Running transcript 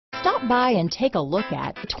Stop by and take a look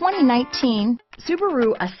at the 2019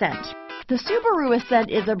 Subaru Ascent. The Subaru Ascent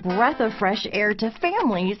is a breath of fresh air to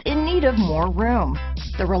families in need of more room.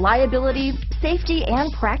 The reliability, safety,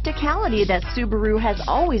 and practicality that Subaru has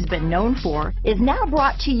always been known for is now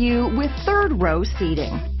brought to you with third-row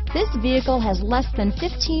seating. This vehicle has less than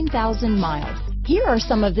 15,000 miles. Here are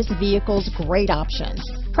some of this vehicle's great options: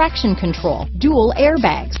 traction control, dual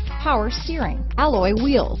airbags, power steering, alloy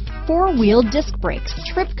wheels, four-wheel disc brakes,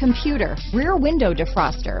 trip computer, rear window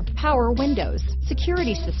defroster, power windows,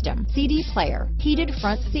 security system, CD player, heated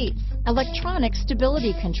front seats, electronic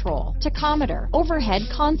stability control, tachometer, overhead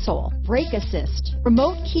console, brake assist,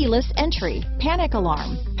 remote keyless entry, panic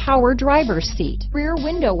alarm, power driver's seat, rear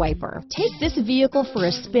window wiper. Take this vehicle for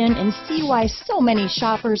a spin and see why so many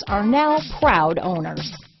shoppers are now proud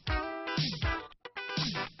owners.